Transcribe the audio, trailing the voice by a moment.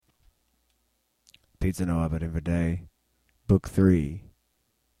Pizza No Appetite for Day, Book 3,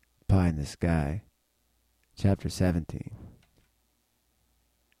 Pie in the Sky, Chapter 17.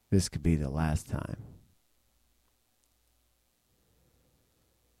 This could be the last time.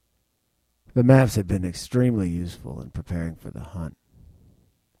 The maps had been extremely useful in preparing for the hunt,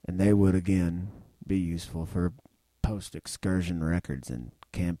 and they would again be useful for post-excursion records and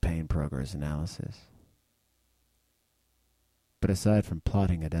campaign progress analysis. But aside from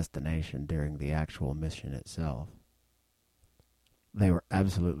plotting a destination during the actual mission itself, they were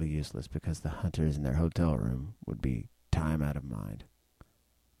absolutely useless because the hunters in their hotel room would be time out of mind.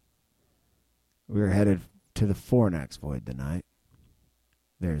 We were headed to the Fornax Void tonight.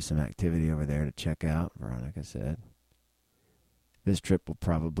 There's some activity over there to check out, Veronica said. This trip will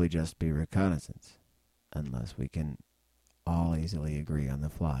probably just be reconnaissance, unless we can all easily agree on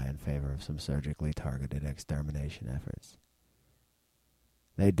the fly in favor of some surgically targeted extermination efforts.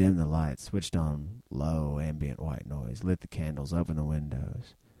 They dimmed the lights, switched on low ambient white noise, lit the candles, opened the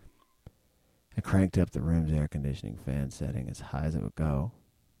windows, and cranked up the room's air conditioning fan setting as high as it would go.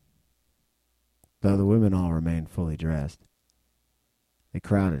 Though the women all remained fully dressed, they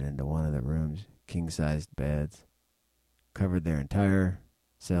crowded into one of the room's king-sized beds, covered their entire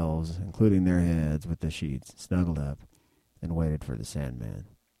selves, including their heads, with the sheets, snuggled up, and waited for the Sandman.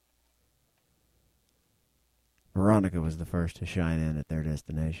 Veronica was the first to shine in at their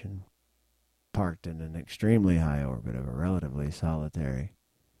destination, parked in an extremely high orbit of a relatively solitary,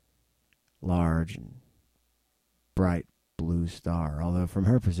 large and bright blue star, although from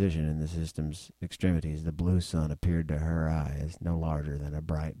her position in the system's extremities, the blue sun appeared to her eyes no larger than a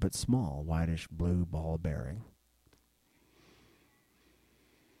bright but small whitish blue ball bearing.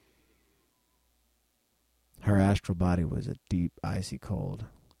 Her astral body was a deep, icy cold,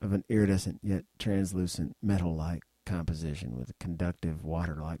 of an iridescent yet translucent metal-like composition with conductive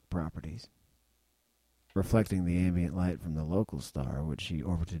water-like properties. Reflecting the ambient light from the local star, which she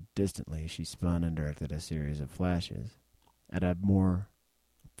orbited distantly, she spun and directed a series of flashes at a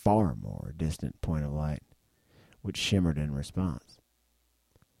far more distant point of light, which shimmered in response.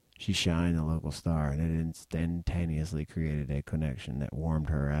 She shined the local star, and it instantaneously created a connection that warmed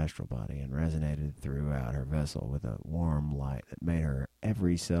her astral body and resonated throughout her vessel with a warm light that made her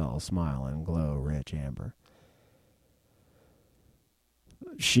every cell smile and glow rich amber.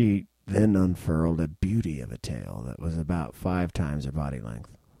 She then unfurled a beauty of a tail that was about 5 times her body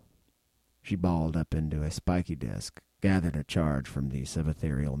length. She balled up into a spiky disc, gathered a charge from the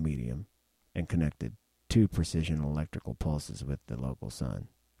subethereal medium, and connected 2 precision electrical pulses with the local sun.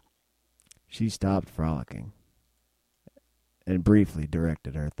 She stopped frolicking and briefly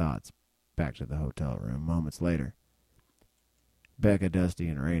directed her thoughts back to the hotel room. Moments later, Becca, Dusty,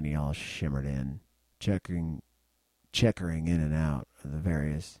 and Rainey all shimmered in, checkering in and out of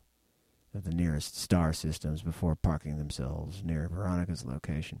the nearest star systems before parking themselves near Veronica's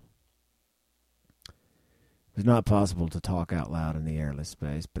location. It was not possible to talk out loud in the airless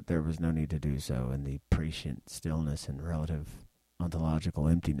space, but there was no need to do so in the prescient stillness and relative ontological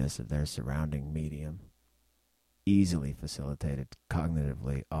emptiness of their surrounding medium. Easily facilitated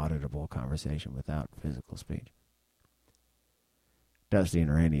cognitively auditable conversation without physical speech. Dusty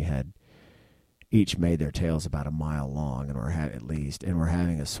and Rainey had each made their tails about a mile long and were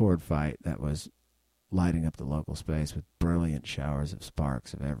having a sword fight that was lighting up the local space with brilliant showers of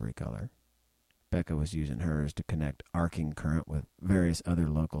sparks of every color. Becca was using hers to connect arcing current with various other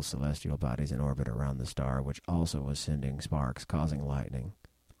local celestial bodies in orbit around the star, which also was sending sparks, causing lightning,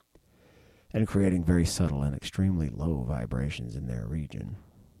 and creating very subtle and extremely low vibrations in their region.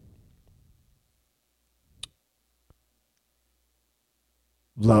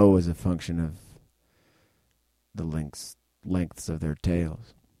 Low as a function of the lengths of their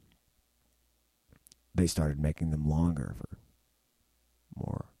tails. They started making them longer for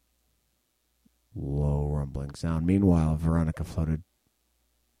more low rumbling sound. Meanwhile, Veronica floated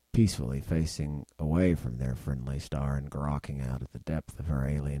peacefully, facing away from their friendly star and grokking out at the depth of her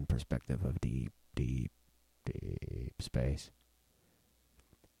alien perspective of deep, deep, deep space.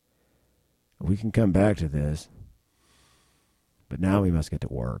 We can come back to this, but now we must get to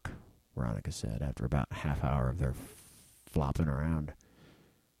work, Veronica said, after about a half hour of their flopping around.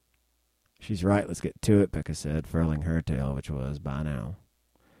 She's right, let's get to it, Becca said, furling her tail, which was, by now,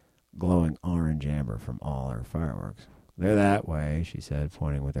 glowing orange amber from all her fireworks. They're that way, she said,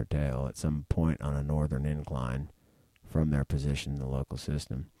 pointing with her tail at some point on a northern incline from their position in the local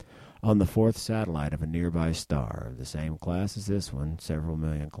system. On the 4th satellite of a nearby star of the same class as this one, several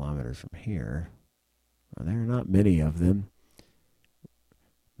million kilometers from here. Well, there are not many of them.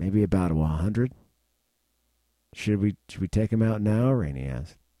 Maybe about 100. Should we take them out now? Rainey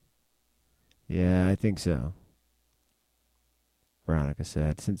asked. Yeah, I think so, Veronica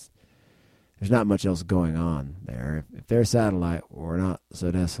said. Since there's not much else going on there, if their satellite were not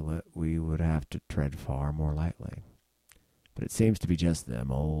so desolate, we would have to tread far more lightly. But it seems to be just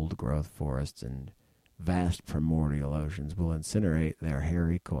them. Old growth forests and vast primordial oceans will incinerate their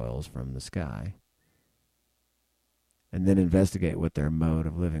hairy coils from the sky, and then investigate what their mode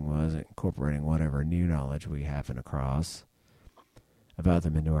of living was, incorporating whatever new knowledge we happen across about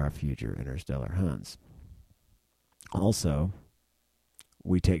them into our future interstellar hunts. Also,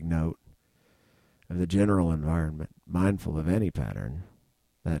 we take note of the general environment, mindful of any pattern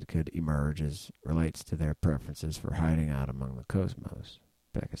that could emerge as relates to their preferences for hiding out among the cosmos,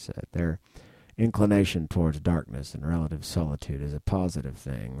 Becca said. Their inclination towards darkness and relative solitude is a positive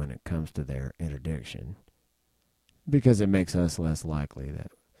thing when it comes to their interdiction, because it makes us less likely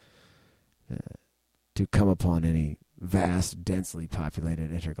to come upon any vast, densely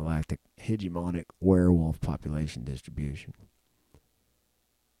populated intergalactic hegemonic werewolf population distribution.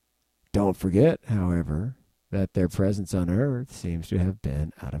 Don't forget, however, that their presence on Earth seems to have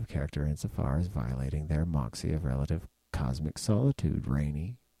been out of character insofar as violating their moxie of relative cosmic solitude,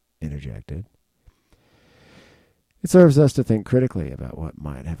 Rainey interjected. It serves us to think critically about what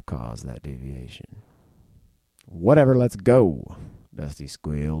might have caused that deviation. Whatever, let's go, Dusty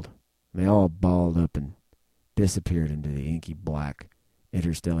squealed. They all balled up and disappeared into the inky black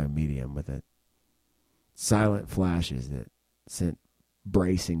interstellar medium with silent flashes that sent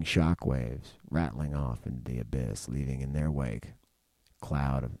bracing shock waves rattling off into the abyss, leaving in their wake a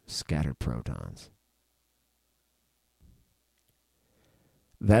cloud of scattered protons.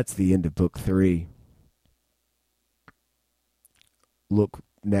 That's the end of Book 3. Look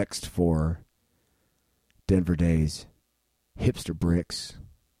next for Denver Days, Hipster Bricks,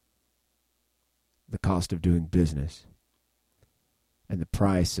 The Cost of Doing Business, and the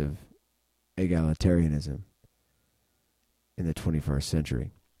Price of Egalitarianism in the 21st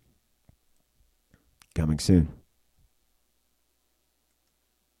Century. Coming soon.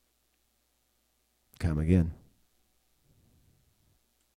 Come again.